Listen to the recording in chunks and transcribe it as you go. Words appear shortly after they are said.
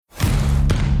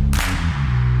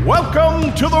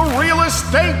Welcome to the Real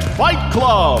Estate Fight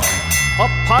Club, a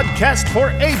podcast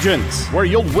for agents where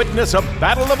you'll witness a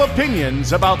battle of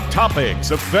opinions about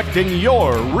topics affecting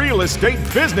your real estate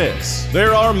business.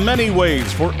 There are many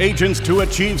ways for agents to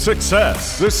achieve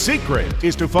success. The secret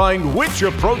is to find which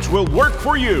approach will work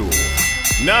for you.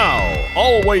 Now,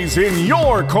 always in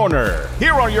your corner,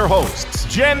 here are your hosts,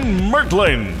 Jen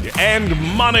Mertland and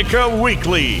Monica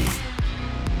Weekly.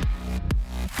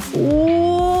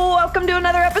 Welcome to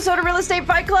another episode of Real Estate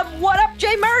Fight Club. What up,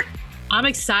 Jay Mert? I'm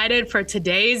excited for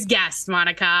today's guest,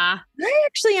 Monica. I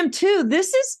actually am too.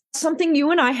 This is something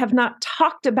you and I have not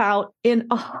talked about in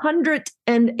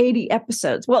 180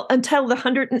 episodes. Well, until the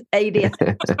 180th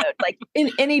episode, like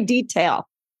in any detail.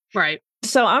 Right.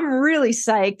 So I'm really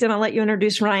psyched, and I'll let you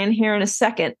introduce Ryan here in a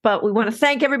second. But we want to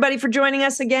thank everybody for joining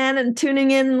us again and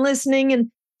tuning in, and listening,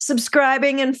 and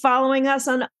subscribing and following us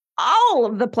on all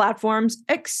of the platforms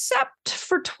except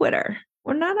for Twitter.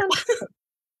 We're not on Twitter,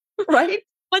 right?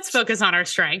 Let's focus on our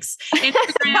strengths.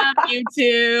 Instagram,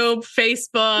 YouTube,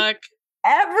 Facebook.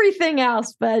 Everything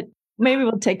else, but maybe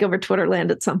we'll take over Twitter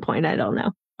land at some point. I don't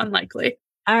know. Unlikely.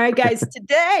 All right, guys.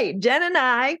 Today, Jen and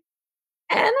I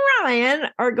and Ryan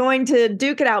are going to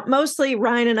duke it out. Mostly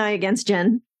Ryan and I against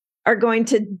Jen are going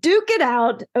to duke it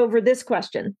out over this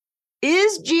question.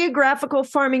 Is geographical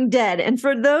farming dead? And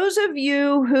for those of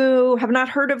you who have not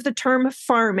heard of the term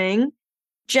farming,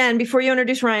 Jen, before you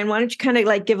introduce Ryan, why don't you kind of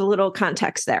like give a little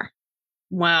context there?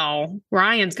 Well,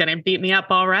 Ryan's going to beat me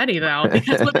up already, though,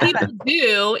 because what people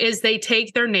do is they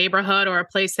take their neighborhood or a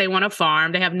place they want to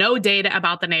farm. They have no data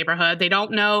about the neighborhood. They don't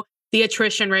know the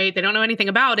attrition rate. They don't know anything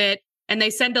about it. And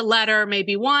they send a letter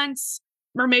maybe once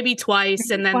or maybe twice.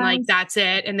 And then like, that's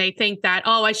it. And they think that,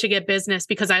 oh, I should get business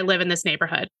because I live in this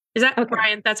neighborhood. Is that, okay,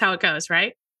 Ryan? That's how it goes,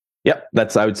 right? Yep.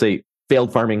 I would say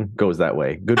failed farming goes that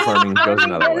way. Good farming goes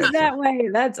another way. That way.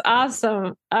 That's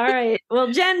awesome. All right. Well,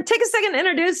 Jen, take a second to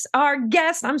introduce our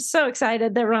guest. I'm so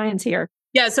excited that Ryan's here.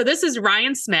 Yeah. So this is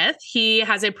Ryan Smith. He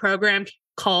has a program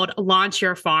called Launch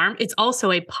Your Farm. It's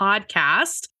also a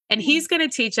podcast, and he's going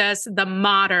to teach us the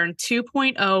modern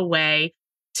 2.0 way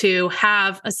to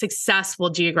have a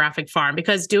successful geographic farm,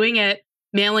 because doing it,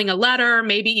 mailing a letter,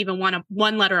 maybe even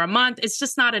one letter a month, it's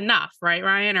just not enough, right,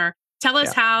 Ryan? Or tell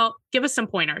us how, give us some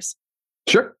pointers.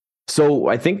 Sure. So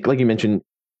I think, like you mentioned,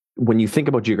 when you think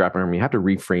about geographic farming, you have to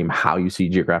reframe how you see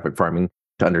geographic farming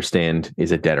to understand,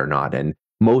 is it dead or not? And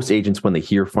most agents, when they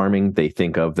hear farming, they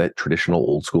think of that traditional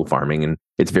old school farming. And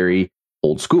it's very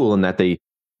old school in that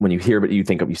when you hear it, you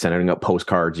think of you sending out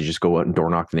postcards, you just go out and door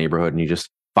knock the neighborhood and you just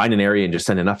find an area and just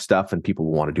send enough stuff and people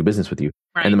will want to do business with you.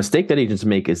 Right. And the mistake that agents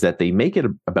make is that they make it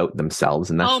about themselves,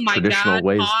 and that's traditional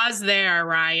ways. Pause there,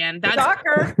 Ryan.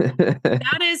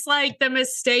 That is like the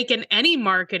mistake in any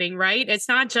marketing, right? It's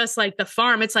not just like the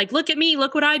farm. It's like, look at me,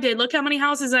 look what I did. Look how many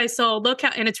houses I sold.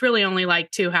 And it's really only like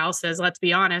 2 houses, let's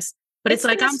be honest. But it's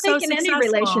like, I'm so successful. In any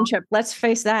relationship, let's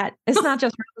face that. It's not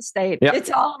just real estate. Yep. It's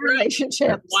all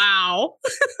relationships. Wow.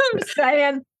 I'm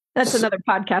saying. That's another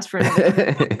podcast for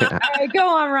another. All right, go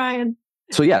on, Ryan.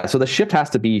 So the shift has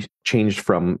to be changed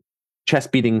from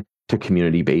chest beating to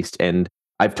community based. And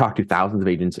I've talked to thousands of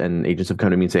agents, and agents have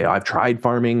come to me and say, oh, I've tried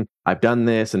farming, I've done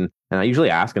this. And I usually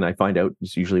ask, and I find out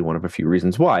it's usually one of a few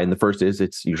reasons why. And the first is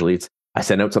it's I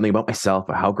send out something about myself,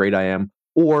 how great I am,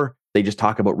 or they just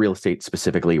talk about real estate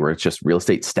specifically, where it's just real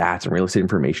estate stats and real estate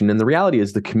information. And the reality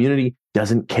is the community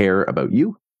doesn't care about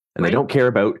you, and they don't care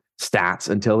about stats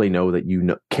until they know that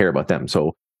you care about them.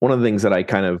 So one of the things that I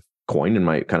kind of coined in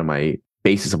my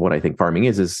basis of what I think farming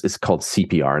is called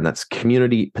CPR, and that's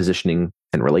community positioning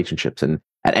and relationships. And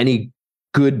at any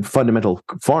good fundamental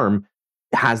farm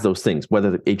has those things, whether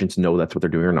the agents know that's what they're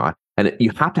doing or not. And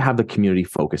you have to have the community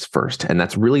focus first. And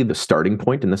that's really the starting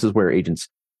point. And this is where agents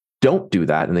don't do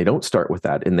that, and they don't start with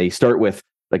that. And they start with,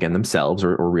 again, themselves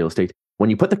or real estate.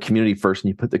 When you put the community first and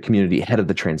you put the community ahead of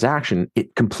the transaction,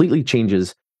 it completely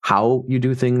changes how you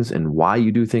do things and why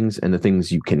you do things and the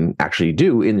things you can actually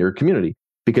do in your community,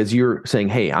 because you're saying,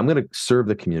 hey, I'm going to serve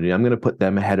the community. I'm going to put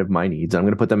them ahead of my needs. I'm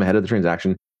going to put them ahead of the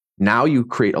transaction. Now you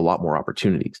create a lot more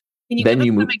opportunities. Can you give us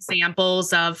some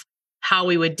examples of how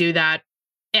we would do that?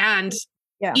 And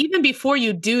even before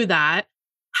you do that,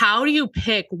 how do you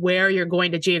pick where you're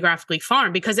going to geographically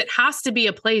farm? Because it has to be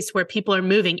a place where people are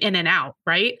moving in and out,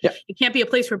 right? Yeah. It can't be a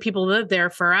place where people live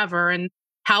there forever and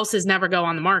houses never go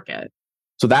on the market.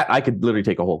 So that I could literally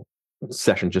take a whole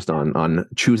session just on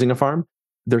choosing a farm.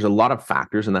 There's a lot of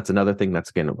factors, and that's another thing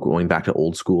that's, again, going back to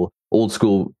old school. Old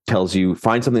school tells you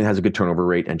find something that has a good turnover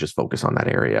rate and just focus on that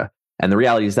area. And the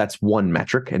reality is that's one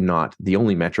metric and not the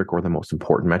only metric or the most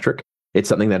important metric. It's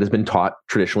something that has been taught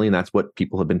traditionally, and that's what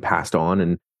people have been passed on.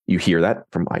 And you hear that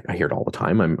from, I hear it all the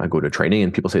time. I go to training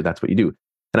and people say, that's what you do.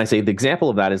 And I say, the example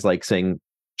of that is like saying,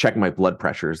 check my blood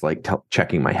pressure is like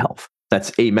checking my health.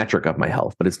 That's a metric of my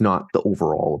health, but it's not the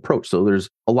overall approach. So there's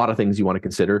a lot of things you want to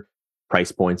consider: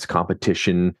 price points,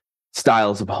 competition,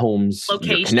 styles of homes,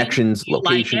 connections,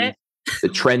 location, the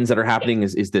trends that are happening.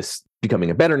 Is this becoming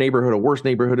a better neighborhood, a worse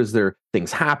neighborhood? Is there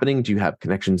things happening? Do you have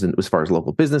connections as far as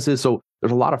local businesses? So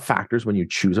there's a lot of factors when you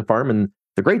choose a farm. And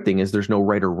the great thing is there's no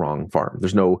right or wrong farm.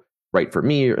 There's no right for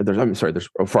me. There's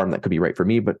a farm that could be right for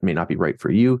me, but may not be right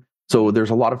for you. So there's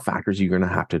a lot of factors you're going to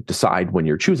have to decide when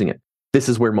you're choosing it. This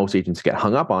is where most agents get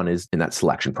hung up on, is in that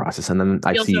selection process. And then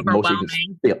I see most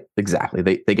agents, exactly.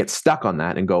 They get stuck on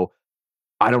that and go,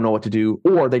 I don't know what to do.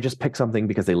 Or they just pick something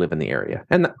because they live in the area.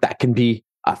 And that can be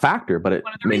a factor, but it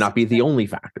may not be the only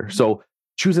factor. So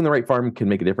choosing the right farm can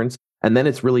make a difference. And then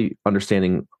it's really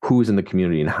understanding who's in the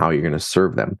community and how you're going to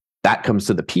serve them. That comes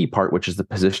to the P part, which is the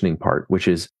positioning part, which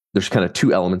is there's kind of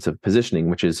two elements of positioning,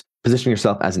 which is positioning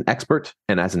yourself as an expert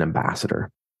and as an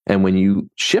ambassador. And when you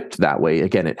shift that way,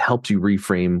 again, it helps you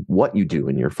reframe what you do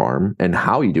in your farm and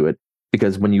how you do it.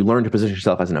 Because when you learn to position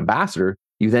yourself as an ambassador,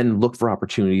 you then look for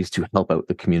opportunities to help out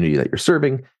the community that you're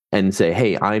serving and say,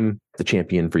 hey, I'm the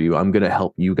champion for you. I'm going to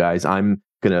help you guys. I'm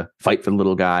going to fight for the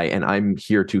little guy, and I'm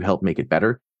here to help make it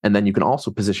better. And then you can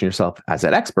also position yourself as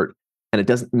that expert. And it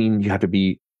doesn't mean you have to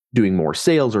be doing more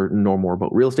sales or know more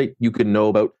about real estate. You can know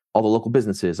about all the local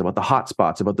businesses, about the hot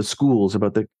spots, about the schools,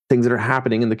 about the things that are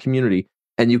happening in the community.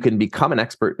 And you can become an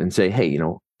expert and say, hey,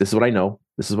 this is what I know.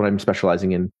 This is what I'm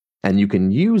specializing in. And you can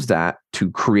use that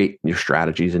to create your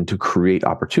strategies and to create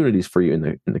opportunities for you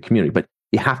in the community. But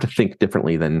you have to think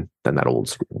differently than that old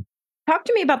school. Talk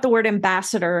to me about the word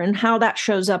ambassador and how that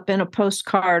shows up in a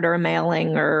postcard or a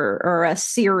mailing or a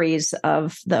series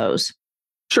of those.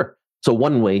 Sure. So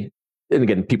one way, and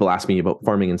again, people ask me about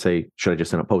farming and say, should I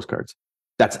just send out postcards?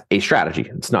 That's a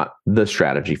strategy. It's not the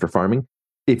strategy for farming.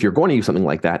 If you're going to use something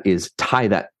like that, is tie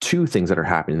that to things that are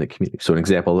happening in the community. So an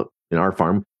example, in our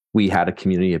farm, we had a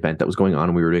community event that was going on,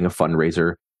 and we were doing a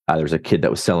fundraiser. There was a kid that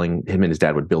was selling, him and his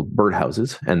dad would build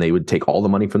birdhouses, and they would take all the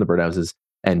money from the birdhouses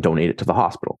and donate it to the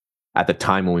hospital. At the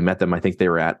time when we met them, I think they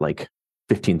were at like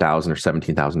 $15,000 or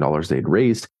 $17,000 they'd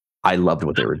raised. I loved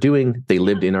what they were doing. They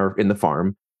lived in the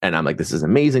farm, and I'm like, this is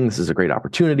amazing. This is a great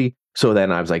opportunity. So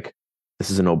then I was like,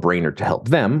 this is a no-brainer to help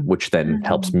them, which then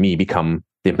helps me become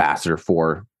the ambassador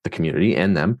for the community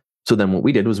and them. So then what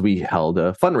we did was we held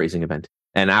a fundraising event.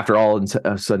 And after all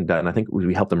said and done, I think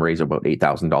we helped them raise about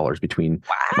 $8,000 between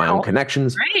my own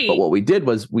connections. Great. But what we did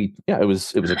was it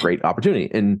was a great opportunity.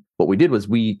 And what we did was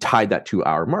we tied that to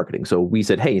our marketing. So we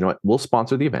said, hey, you know what, we'll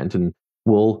sponsor the event and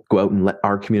we'll go out and let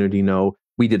our community know.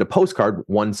 We did a postcard.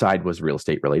 One side was real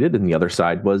estate related and the other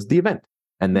side was the event.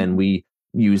 And then we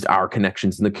used our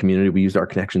connections in the community. We used our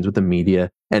connections with the media,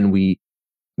 and we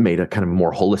made a kind of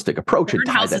more holistic approach and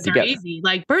tied that together. Easy.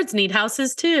 Like birds need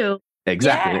houses too.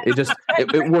 Exactly. Yeah.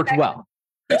 It worked well.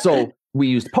 So we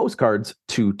used postcards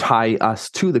to tie us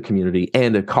to the community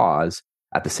and a cause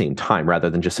at the same time, rather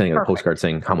than just sending a postcard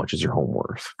saying, how much is your home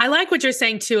worth? I like what you're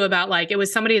saying too about like, it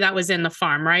was somebody that was in the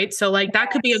farm, right? So like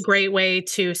that could be a great way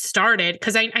to start it.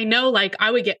 Cause I know like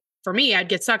I'd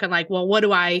get stuck on like, well, what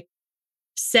do I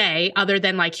say other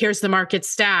than like, here's the market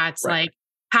stats, right. Like,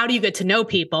 how do you get to know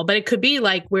people? But it could be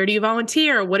like, where do you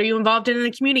volunteer? What are you involved in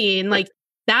the community? And like,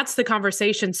 that's the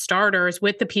conversation starters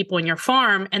with the people in your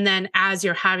farm. And then as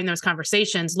you're having those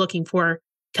conversations, looking for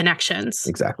connections.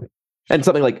 Exactly. And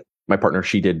something like my partner,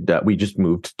 she did, we just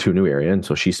moved to a new area. And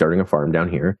so she's starting a farm down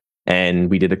here, and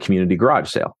we did a community garage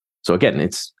sale. So again,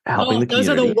 it's helping the community. Those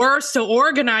are the worst to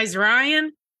organize,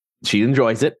 Ryan. She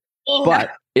enjoys it,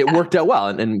 but it worked out well.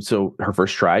 And so her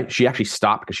first try, she actually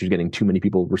stopped because she was getting too many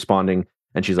people responding.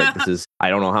 And she's like, I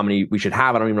don't know how many we should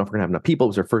have. I don't even know if we're gonna have enough people. It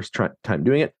was her first time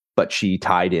doing it, but she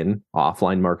tied in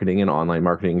offline marketing and online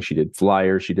marketing. She did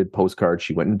flyers, she did postcards,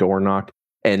 she went and door knocked.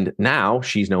 And now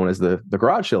she's known as the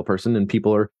garage sale person, and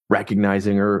people are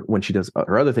recognizing her when she does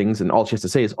her other things. And all she has to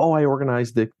say is, oh, I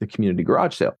organized the community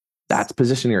garage sale. That's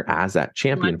positioning her as that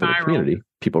champion for the community.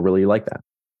 People really like that.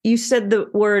 You said the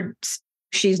word,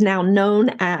 she's now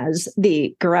known as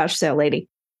the garage sale lady.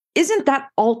 Isn't that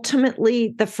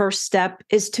ultimately the first step,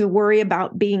 is to worry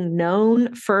about being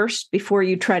known first before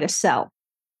you try to sell?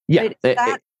 Yeah,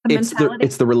 right?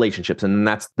 It's the relationships. And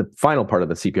that's the final part of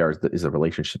the CPR is the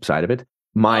relationship side of it.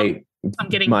 My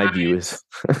view is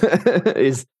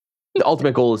is the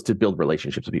ultimate goal is to build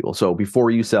relationships with people. So before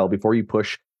you sell, before you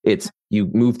push, it's you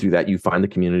move through that, you find the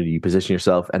community, you position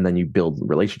yourself, and then you build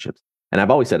relationships. And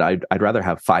I've always said I'd rather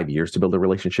have 5 years to build a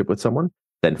relationship with someone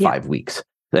than 5 weeks.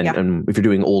 And if you're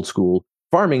doing old school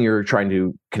farming, you're trying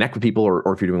to connect with people,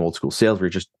 or if you're doing old school sales where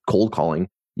you're just cold calling,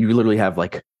 you literally have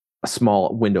like a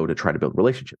small window to try to build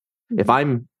relationships. If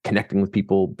I'm connecting with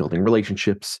people, building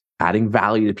relationships, adding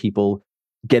value to people,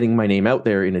 getting my name out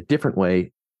there in a different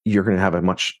way, you're going to have a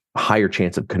much higher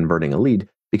chance of converting a lead,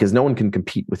 because no one can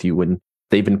compete with you when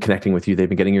they've been connecting with you. They've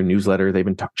been getting your newsletter. They've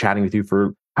been chatting with you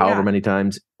for however many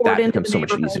times. That becomes so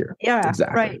much easier. Yeah,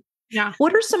 exactly. Right. Yeah.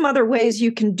 What are some other ways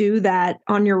you can do that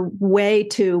on your way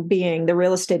to being the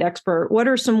real estate expert? What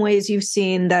are some ways you've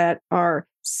seen that are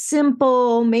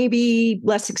simple, maybe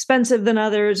less expensive than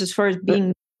others as far as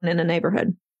being in a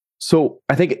neighborhood? So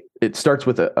I think it starts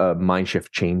with a mind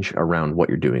shift change around what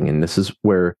you're doing. And this is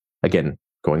where, again,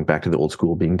 going back to the old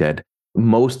school being dead,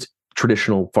 most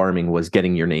traditional farming was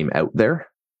getting your name out there.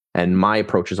 And my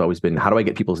approach has always been, how do I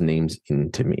get people's names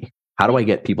into me? How do I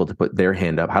get people to put their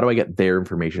hand up? How do I get their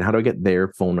information? How do I get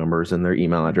their phone numbers and their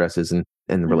email addresses and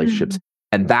the relationships?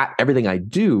 And that everything I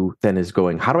do then is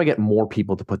going, how do I get more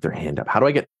people to put their hand up? How do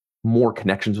I get more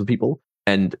connections with people?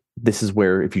 And this is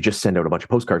where, if you just send out a bunch of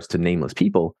postcards to nameless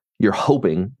people, you're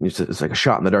hoping, it's like a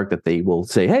shot in the dark, that they will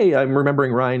say, hey, I'm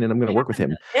remembering Ryan and I'm going to work with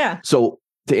him. Yeah. So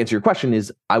to answer your question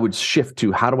is, I would shift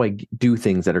to how do I do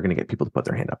things that are going to get people to put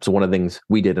their hand up? So one of the things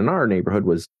we did in our neighborhood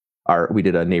was we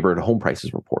did a neighborhood home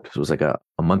prices report. So it was like a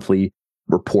monthly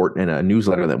report and a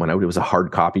newsletter that went out. It was a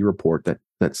hard copy report that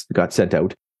got sent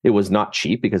out. It was not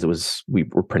cheap because we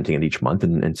were printing it each month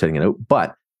and sending it out,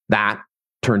 but that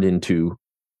turned into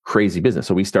crazy business.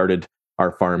 So we started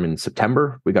our farm in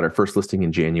September. We got our first listing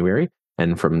in January.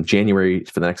 And from January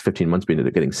for the next 15 months, we ended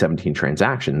up getting 17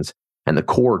 transactions. And the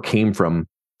core came from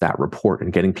that report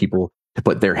and getting people to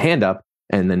put their hand up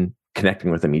and then connecting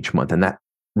with them each month. And that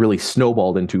really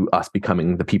snowballed into us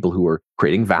becoming the people who are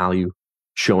creating value,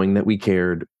 showing that we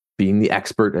cared, being the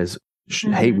expert as,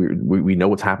 hey, we know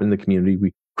what's happened in the community.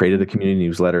 We created a community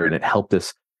newsletter and it helped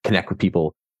us connect with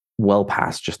people well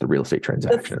past just the real estate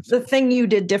transactions. The thing you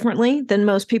did differently than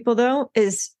most people, though,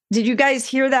 is, did you guys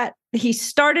hear that? He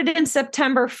started in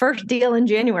September, first deal in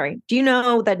January. Do you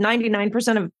know that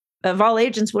 99% of all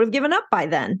agents would have given up by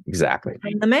then? Exactly.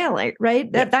 In the mail, right?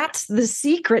 Yeah. That's the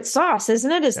secret sauce,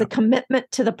 isn't it? Is the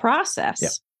commitment to the process. Yeah.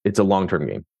 It's a long-term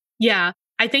game. Yeah.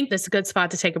 I think this is a good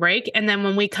spot to take a break. And then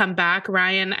when we come back,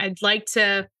 Ryan, I'd like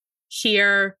to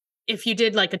hear if you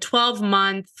did like a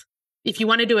 12-month, if you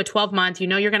want to do a 12-month,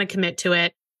 you're going to commit to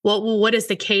it. Well, what is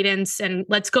the cadence? And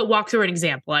let's go walk through an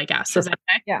example, I guess. Sure. Is that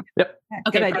okay? Yeah. Yep.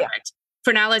 Okay, perfect.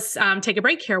 For now, let's take a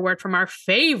break here. Word from our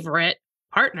favorite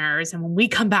partners. And when we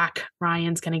come back,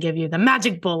 Ryan's going to give you the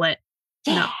magic bullet.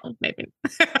 Yeah. No, maybe.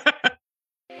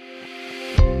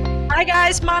 Hi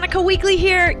guys, Monica Weekly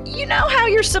here. You know how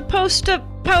you're supposed to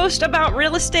post about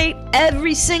real estate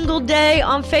every single day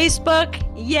on Facebook?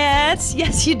 Yes,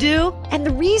 you do. And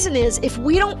the reason is, if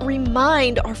we don't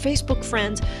remind our Facebook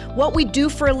friends what we do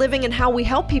for a living and how we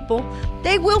help people,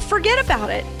 they will forget about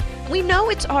it. We know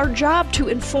it's our job to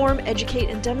inform, educate,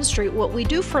 and demonstrate what we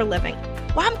do for a living.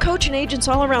 Well, I'm coaching agents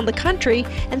all around the country,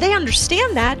 and they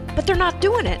understand that, but they're not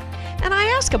doing it. And I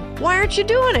ask them, why aren't you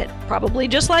doing it? Probably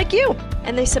just like you.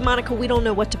 And they said, Monica, we don't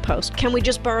know what to post. Can we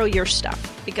just borrow your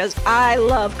stuff? Because I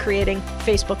love creating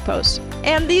Facebook posts.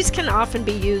 And these can often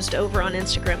be used over on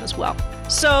Instagram as well.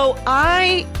 So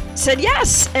I said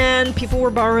yes, and people were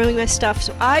borrowing my stuff.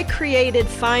 So I created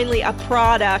finally a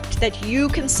product that you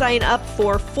can sign up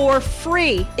for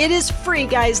free. It is free,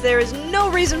 guys. There is no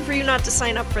reason for you not to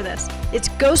sign up for this. It's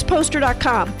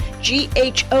ghostposter.com,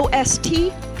 GHOSTPOSTR,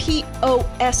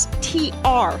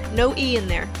 no E in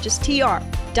there, just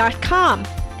TR.com.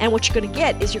 And what you're going to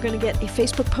get is you're going to get a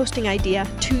Facebook posting idea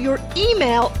to your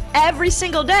email every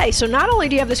single day. So not only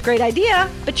do you have this great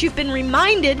idea, but you've been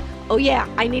reminded, oh yeah,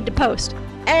 I need to post.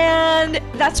 And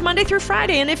that's Monday through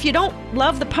Friday. And if you don't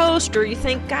love the post, or you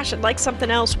think, gosh, I'd like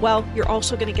something else, well, you're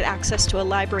also going to get access to a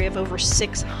library of over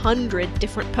 600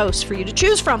 different posts for you to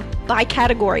choose from by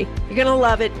category. You're going to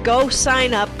love it. Go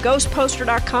sign up,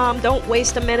 ghostposter.com. Don't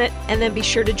waste a minute. And then be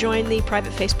sure to join the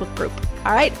private Facebook group.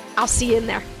 All right, I'll see you in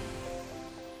there.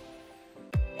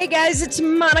 Hey guys, it's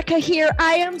Monica here.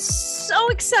 I am so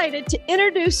excited to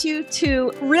introduce you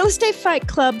to Real Estate Fight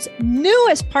Club's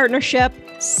newest partnership,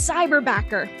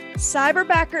 Cyberbacker.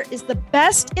 Cyberbacker is the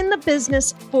best in the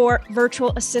business for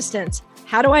virtual assistants.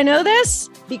 How do I know this?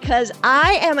 Because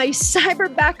I am a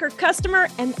Cyberbacker customer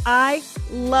and I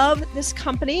love this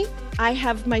company. I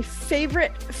have my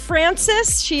favorite,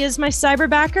 Frances. She is my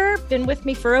Cyberbacker, been with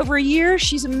me for over a year.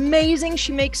 She's amazing.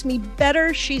 She makes me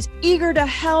better. She's eager to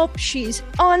help. She's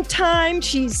on time.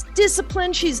 She's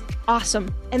disciplined. She's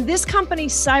awesome. And this company,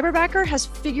 Cyberbacker, has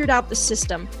figured out the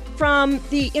system. From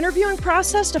the interviewing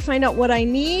process to find out what I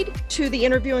need, to the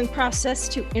interviewing process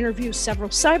to interview several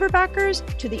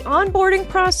cyberbackers, to the onboarding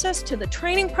process, to the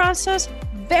training process,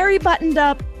 very buttoned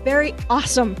up, very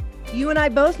awesome. You and I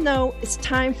both know it's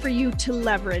time for you to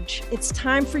leverage. It's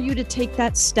time for you to take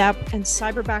that step, and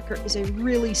Cyberbacker is a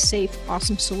really safe,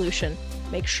 awesome solution.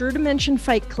 Make sure to mention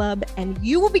Fight Club and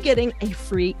you will be getting a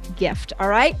free gift. All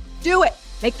right? Do it.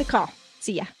 Make the call.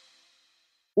 See ya.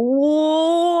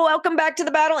 Welcome back to the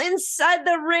battle inside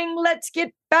the ring. Let's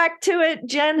get back to it.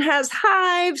 Jen has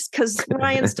hives because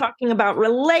Ryan's talking about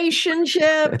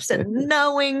relationships and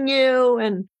knowing you.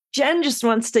 And Jen just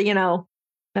wants to,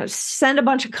 send a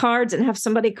bunch of cards and have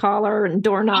somebody call her and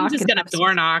door knock. I'm just going to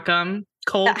door knock them,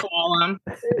 cold call them.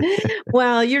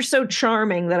 Well, you're so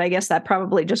charming that I guess that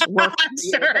probably just works.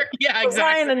 Sure. Yeah, exactly.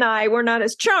 Ryan and I, we're not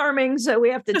as charming, so we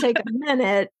have to take a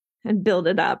minute and build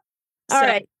it up. All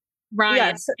right. Ryan,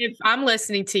 yes. If I'm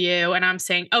listening to you and I'm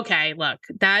saying, okay, look,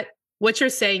 that what you're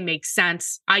saying makes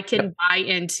sense. I can buy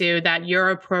into that your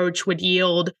approach would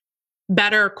yield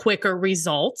better, quicker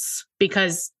results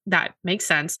because that makes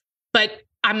sense. But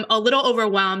I'm a little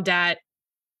overwhelmed at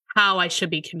how I should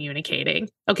be communicating.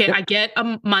 Okay, I get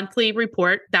a monthly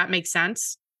report. That makes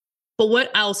sense. But what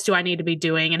else do I need to be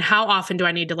doing? And how often do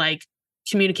I need to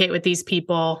communicate with these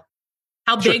people?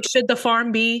 How big should the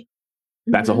farm be?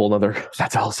 That's a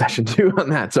that's a whole session too on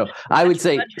that. So I would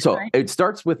say, it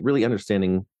starts with really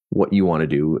understanding what you want to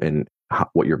do and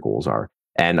what your goals are.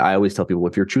 And I always tell people,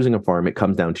 if you're choosing a farm, it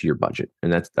comes down to your budget.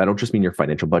 And I don't just mean your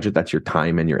financial budget, that's your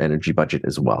time and your energy budget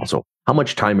as well. So how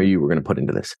much time are you going to put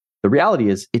into this? The reality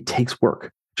is it takes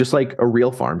work, just like a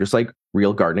real farm, just like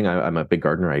real gardening. I'm a big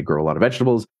gardener. I grow a lot of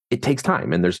vegetables. It takes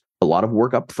time. And there's a lot of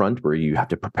work up front where you have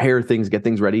to prepare things, get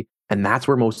things ready. And that's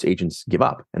where most agents give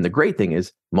up. And the great thing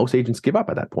is most agents give up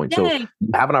at that point. Yay. So you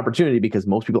have an opportunity because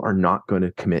most people are not going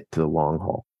to commit to the long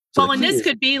haul. So and this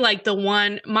could be like the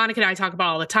one Monica and I talk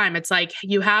about all the time. It's like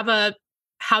you have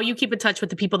how you keep in touch with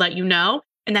the people that you know,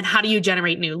 and then how do you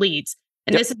generate new leads?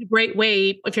 And this is a great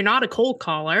way, if you're not a cold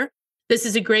caller, this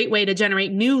is a great way to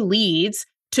generate new leads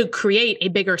to create a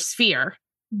bigger sphere,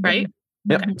 right?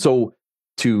 Yeah. Okay. So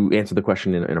to answer the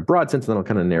question in a broad sense, and then I'll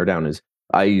kind of narrow down, is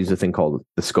I use a thing called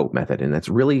the SCOPE method. And that's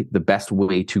really the best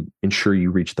way to ensure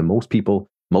you reach the most people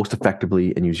most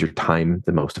effectively and use your time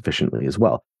the most efficiently as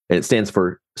well. And it stands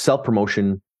for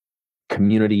self-promotion,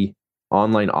 community,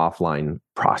 online, offline,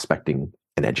 prospecting,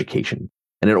 and education.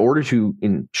 And in order to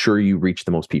ensure you reach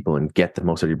the most people and get the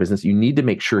most out of your business, you need to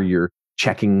make sure you're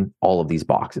checking all of these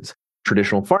boxes.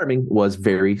 Traditional farming was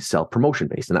very self-promotion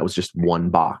based, and that was just one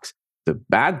box. The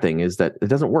bad thing is that it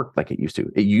doesn't work like it used to.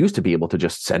 It used to be able to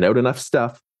just send out enough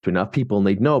stuff to enough people and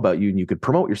they'd know about you and you could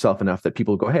promote yourself enough that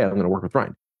people would go, hey, I'm going to work with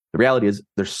Ryan. The reality is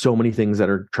there's so many things that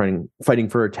are fighting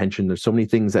for attention. There's so many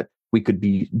things that we could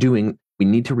be doing. We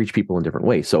need to reach people in different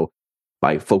ways. So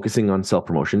by focusing on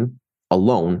self-promotion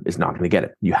alone is not going to get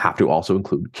it. You have to also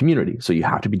include community. So you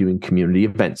have to be doing community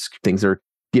events, things that are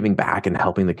giving back and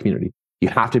helping the community. You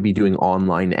have to be doing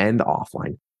online and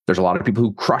offline. There's a lot of people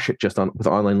who crush it just with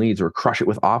online leads or crush it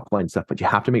with offline stuff, but you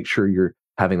have to make sure you're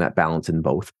having that balance in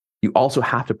both. You also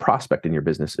have to prospect in your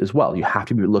business as well. You have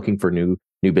to be looking for new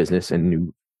business and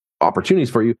new opportunities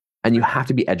for you. And you have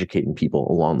to be educating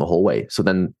people along the whole way. So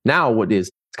then now it's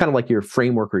kind of like your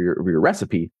framework or your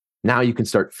recipe. Now you can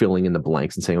start filling in the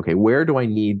blanks and saying, okay, where do I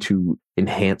need to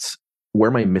enhance?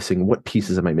 Where am I missing? What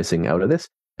pieces am I missing out of this?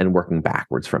 And working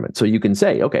backwards from it. So you can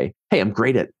say, okay, hey, I'm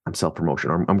self-promotion,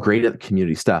 or I'm great at the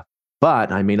community stuff,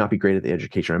 but I may not be great at the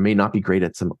education. I may not be great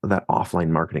at some of that offline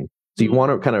marketing. So you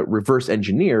want to kind of reverse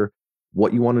engineer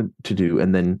what you wanted to do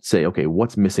and then say, okay,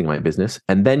 what's missing in my business?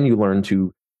 And then you learn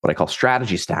to what I call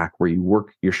strategy stack, where you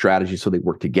work your strategies so they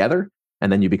work together,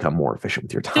 and then you become more efficient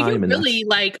with your time. So really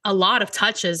like a lot of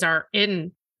touches are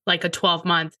in like a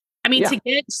 12-month. I mean,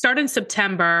 to start in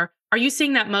September, are you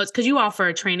seeing that most, because you offer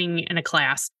a training and a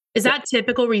class, is that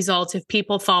typical results if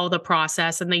people follow the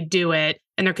process and they do it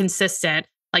and they're consistent,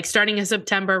 like starting in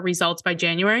September, results by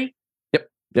January? Yep.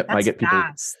 I get people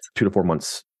fast. 2 to 4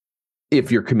 months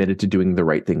if you're committed to doing the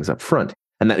right things up front.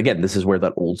 And then again, this is where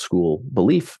that old school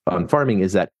belief on farming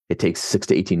is that it takes 6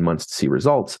 to 18 months to see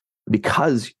results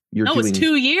because you're doing... it's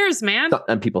 2 years, man.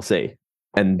 And people say,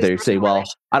 they say, well,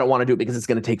 I don't want to do it because it's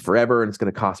going to take forever and it's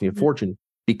going to cost me a fortune.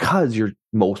 Because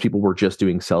most people were just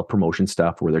doing self-promotion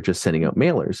stuff where they're just sending out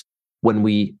mailers. When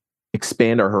we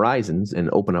expand our horizons and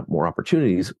open up more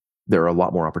opportunities, there are a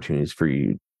lot more opportunities for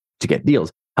you to get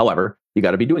deals. However, you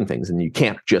got to be doing things, and you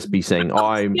can't just be saying, "Oh,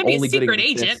 I'm only getting a secret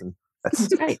agent." That's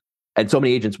right. And so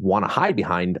many agents want to hide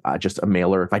behind just a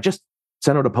mailer. If I just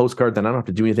send out a postcard, then I don't have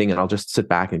to do anything, and I'll just sit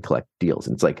back and collect deals.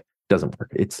 And it's like, it doesn't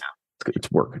work. It's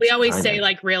it's work. We always say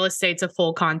like real estate's a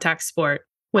full contact sport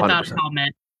without 100%. a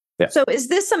helmet. Yeah. So is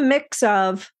this a mix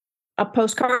of a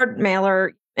postcard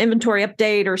mailer, inventory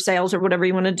update, or sales, or whatever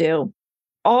you want to do?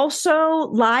 Also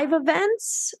live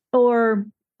events, or?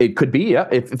 It could be, yeah.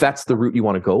 If that's the route you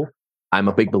want to go. I'm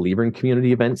a big believer in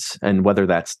community events, and whether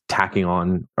that's tacking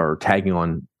on or tagging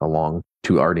on along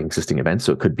to already existing events.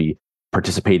 So it could be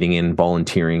participating in,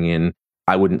 volunteering in.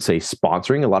 I wouldn't say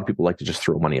sponsoring. A lot of people like to just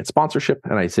throw money at sponsorship.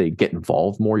 And I say get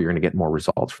involved more. You're going to get more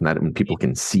results from that. And people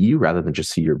can see you rather than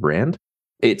just see your brand.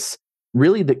 It's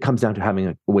really that comes down to having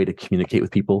a way to communicate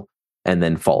with people and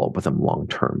then follow up with them long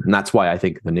term. And that's why I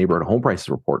think the neighborhood home prices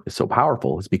report is so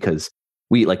powerful, is because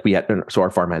so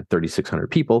our farm had 3,600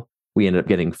 people. We ended up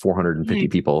getting 450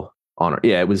 people on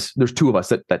there's two of us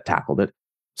that tackled it.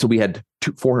 So we had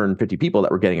 450 people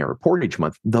that were getting a report each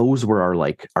month. Those were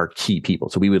our key people.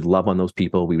 So we would love on those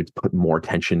people. We would put more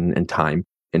attention and time.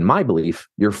 In my belief,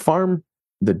 your farm,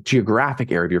 the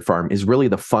geographic area of your farm is really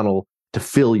the funnel to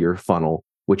fill your funnel,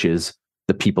 which is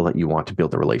the people that you want to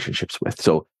build the relationships with.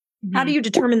 So how do you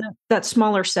determine that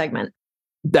smaller segment?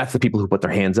 That's the people who put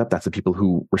their hands up. That's the people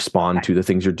who respond to the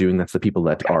things you're doing. That's the people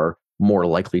that are more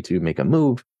likely to make a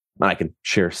move. And I can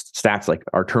share stats like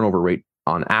our turnover rate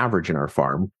on average in our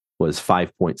farm was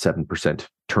 5.7%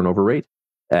 turnover rate.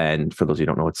 And for those who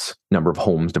don't know, it's number of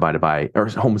homes divided by, or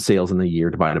home sales in the year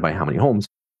divided by how many homes.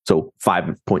 So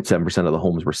 5.7% of the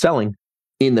homes we're selling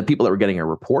in the people that were getting a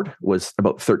report was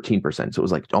about 13%. So it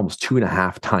was like almost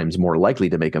 2.5 times more likely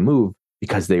to make a move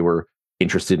because they were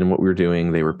interested in what we were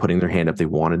doing. They were putting their hand up. They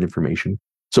wanted information.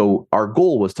 So our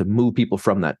goal was to move people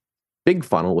from that big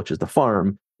funnel, which is the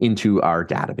farm, into our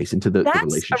database, into the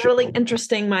relationship. That's a really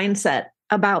interesting mindset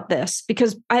about this,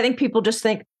 because I think people just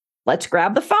think, let's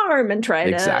grab the farm and try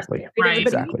to treat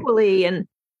everybody equally. And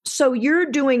so you're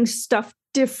doing stuff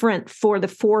different for the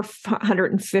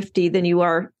 450 than you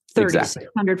are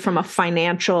 3,600 from a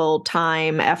financial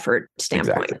time effort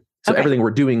standpoint. Exactly. So everything we're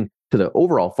doing to the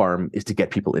overall farm is to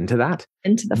get people into the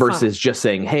versus just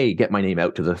saying, hey, get my name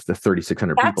out to the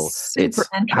 3,600 people. It's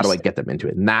how do I get them into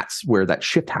it? And that's where that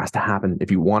shift has to happen if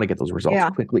you want to get those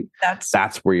results quickly.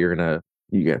 That's where you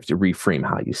have to reframe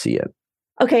how you see it.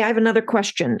 Okay, I have another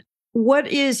question. What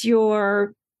is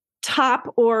your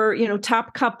top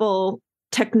couple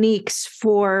techniques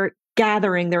for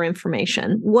gathering their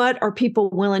information? What are people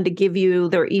willing to give you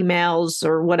their emails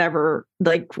or whatever,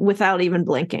 like without even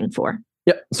blinking for?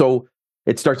 Yeah. So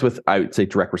it starts with, I would say,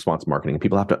 direct response marketing.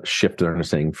 People have to shift their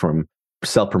understanding from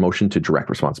self-promotion to direct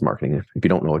response marketing. If you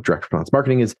don't know what direct response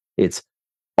marketing is, it's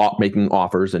making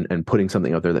offers and putting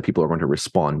something out there that people are going to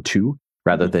respond to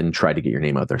rather than try to get your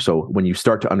name out there. So when you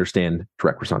start to understand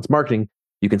direct response marketing,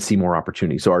 you can see more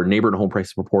opportunity. So our neighborhood home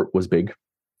price report was big.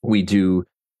 We do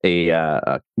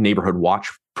a neighborhood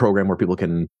watch program where people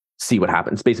can see what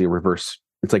happens. Basically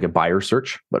it's like a buyer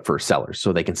search, but for sellers.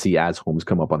 So they can see as homes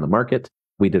come up on the market.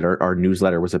 We did our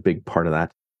newsletter was a big part of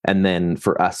that. And then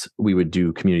for us, we would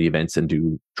do community events and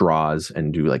do draws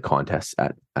and do like contests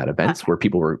at events where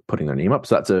people were putting their name up.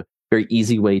 So that's a very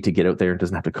easy way to get out there. It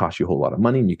doesn't have to cost you a whole lot of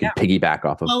money, and you can piggyback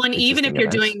off of. Well, and even if you're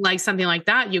doing like something like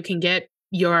that, you can get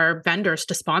your vendors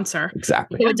to sponsor.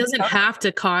 Exactly. So it doesn't have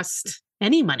to cost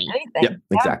any money. Yeah,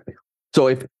 exactly. So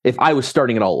if I was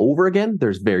starting it all over again,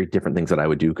 there's very different things that I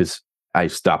would do, because I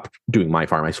stopped doing my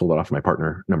farm. I sold it off to my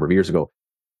partner a number of years ago.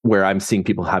 Where I'm seeing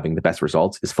people having the best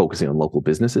results is focusing on local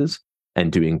businesses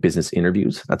and doing business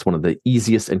interviews. That's one of the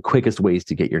easiest and quickest ways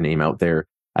to get your name out there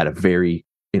in a very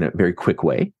quick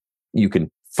way. You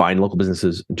can find local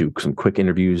businesses, do some quick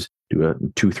interviews, do a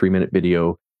 2-3 minute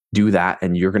video, do that,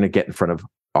 and you're going to get in front of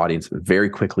audience very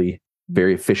quickly,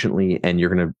 very efficiently, and you're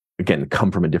going to, again,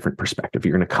 come from a different perspective.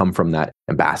 You're going to come from that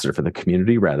ambassador for the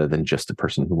community rather than just a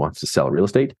person who wants to sell real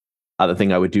estate. Other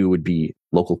thing I would do would be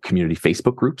local community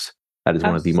Facebook groups. That is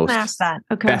one of the most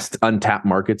best untapped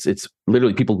markets. It's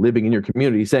literally people living in your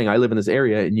community saying, I live in this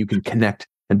area, and you can connect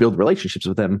and build relationships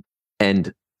with them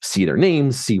and see their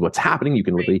names, see what's happening. You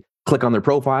can literally click on their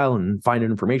profile and find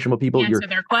information about people. Answer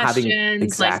their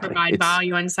questions, like provide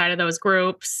value inside of those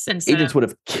groups. Agents would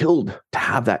have killed to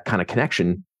have that kind of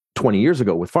connection 20 years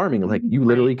ago with farming. Like you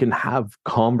literally can have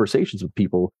conversations with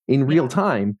people in real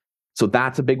time. So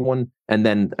that's a big one. And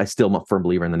then I still am a firm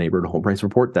believer in the neighborhood home price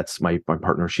report. That's my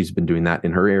partner. She's been doing that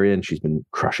in her area, and she's been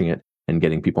crushing it and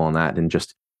getting people on that and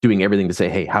just doing everything to say,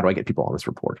 hey, how do I get people on this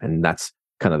report? And that's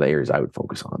kind of the areas I would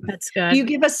focus on. That's good. Do you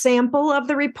give a sample of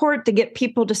the report to get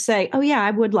people to say, oh yeah,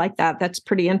 I would like that. That's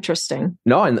pretty interesting.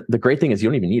 No. And the great thing is you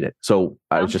don't even need it. So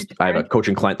I have a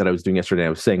coaching client that I was doing yesterday. I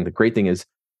was saying the great thing is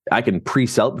I can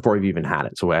pre-sell it before I've even had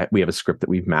it. So we have a script that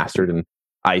we've mastered, and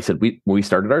I said, when we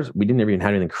started ours, we didn't even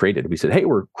have anything created. We said, hey,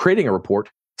 we're creating a report.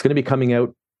 It's going to be coming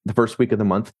out the first week of the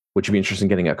month. Would you be interested in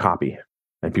getting a copy?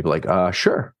 And people are like,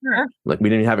 sure. Like, we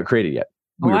didn't even have it created yet.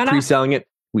 We were pre-selling it.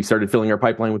 We started filling our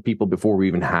pipeline with people before we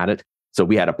even had it. So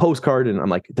we had a postcard, and I'm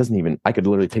like, I could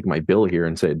literally take my bill here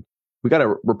and say, we got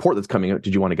a report that's coming out.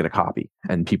 Did you want to get a copy?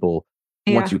 And people,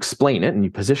 once you explain it and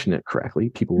you position it correctly,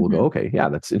 people will go, okay, yeah,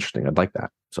 that's interesting. I'd like that.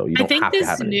 So you don't have to have it. I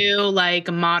think this new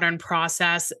like modern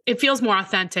process, it feels more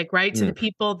authentic, right? To the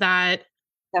people that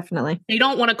definitely, they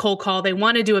don't want to cold call. They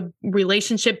want to do a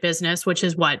relationship business, which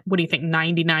is what do you think?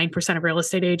 99% of real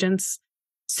estate agents.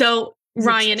 So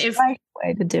Ryan, it's the right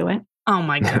way to do it. Oh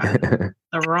my God.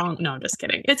 No, I'm just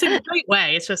kidding. It's a great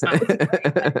way. It's just not.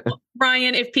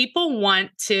 Ryan, if people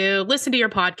want to listen to your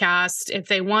podcast, if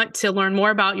they want to learn more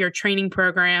about your training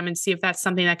program and see if that's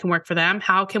something that can work for them,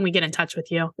 how can we get in touch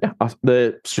with you? Yeah,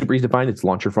 the super easy to find. It's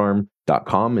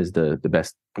launchyourfarm.com is the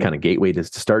best kind of gateway to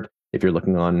start. If you're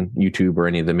looking on YouTube or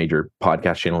any of the major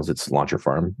podcast channels, it's Launch Your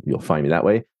Farm. You'll find me that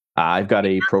way. I've got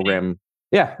a program.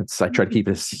 Yeah, I try to keep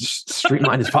it as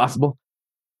streamlined as possible.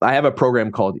 I have a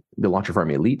program called the Launch Your Farm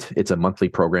Elite. It's a monthly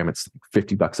program. It's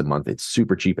 $50 a month. It's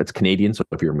super cheap. It's Canadian. So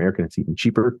if you're American, it's even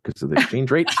cheaper because of the exchange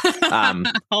rate.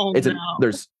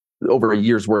 There's over a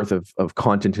year's worth of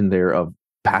content in there of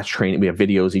past training. We have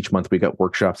videos each month. We got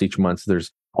workshops each month. So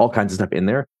there's all kinds of stuff in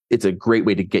there. It's a great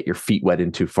way to get your feet wet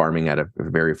into farming at a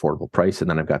very affordable price. And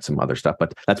then I've got some other stuff,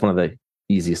 but that's one of the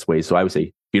easiest ways. So I would say,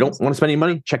 if you don't want to spend any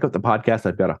money, check out the podcast.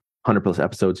 I've got 100+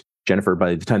 episodes. Jennifer,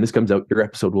 by the time this comes out, your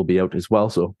episode will be out as well.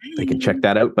 So they can check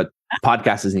that out. But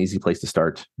podcast is an easy place to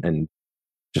start and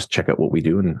just check out what we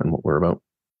do and what we're about.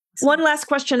 One last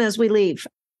question as we leave.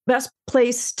 Best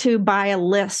place to buy a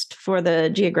list for the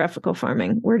geographical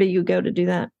farming. Where do you go to do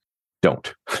that?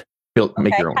 Don't.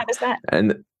 Make your own. How does that?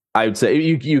 And I would say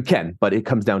you can, but it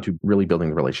comes down to really building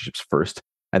the relationships first.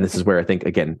 And this is where I think,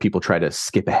 again, people try to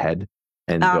skip ahead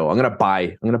and go, I'm going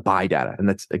to buy data. And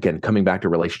that's, again, coming back to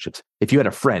relationships. If you had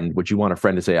a friend, would you want a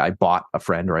friend to say, I bought a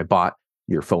friend or I bought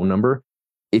your phone number?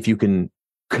 If you can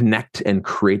connect and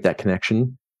create that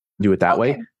connection, do it that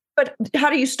way. But how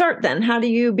do you start then? How do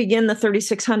you begin the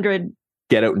 3,600?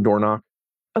 Get out and door knock.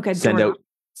 Okay. Send out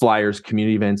flyers,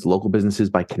 community events, local businesses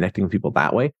by connecting with people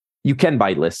that way. You can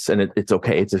buy lists and it's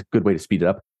okay. It's a good way to speed it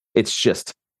up. It's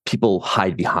just people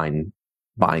hide behind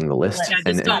buying the list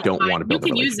and don't want to build.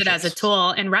 You can use it as a tool,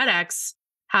 and RedX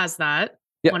has that.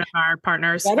 Yep. One of our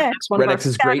partners. RedX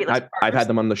is great. I've had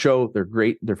them on the show. They're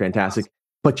great. They're fantastic.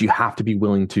 But you have to be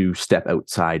willing to step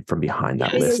outside from behind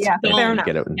that list. Yeah, fair enough.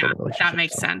 Get out and build a relationship. That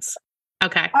makes sense.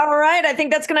 Okay. All right. I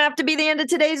think that's going to have to be the end of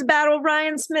today's battle.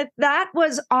 Ryan Smith, that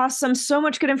was awesome. So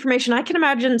much good information. I can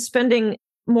imagine spending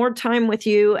more time with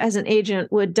you as an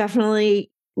agent would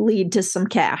definitely lead to some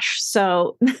cash.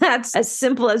 So that's as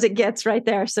simple as it gets right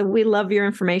there. So we love your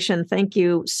information. Thank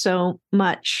you so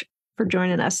much for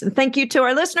joining us. And thank you to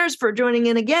our listeners for joining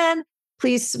in again.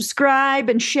 Please subscribe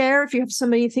and share. If you have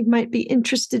somebody you think might be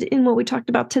interested in what we talked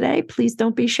about today, please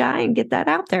don't be shy and get that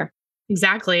out there.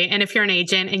 Exactly. And if you're an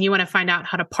agent and you want to find out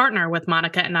how to partner with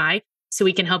Monica and I so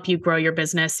we can help you grow your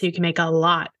business so you can make a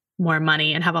lot more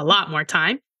money and have a lot more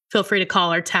time, feel free to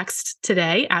call or text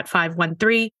today at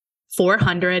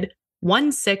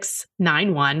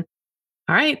 513-400-1691.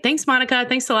 All right. Thanks, Monica.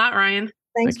 Thanks a lot, Ryan.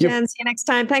 Thanks, Jen. See you next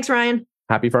time. Thanks, Ryan.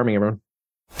 Happy farming, everyone.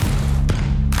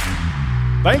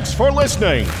 Thanks for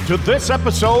listening to this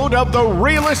episode of the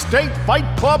Real Estate Fight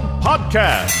Club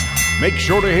podcast. Make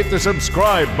sure to hit the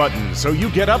subscribe button so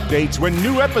you get updates when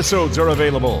new episodes are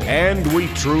available. And we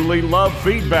truly love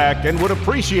feedback and would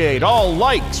appreciate all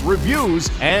likes, reviews,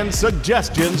 and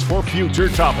suggestions for future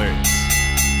topics.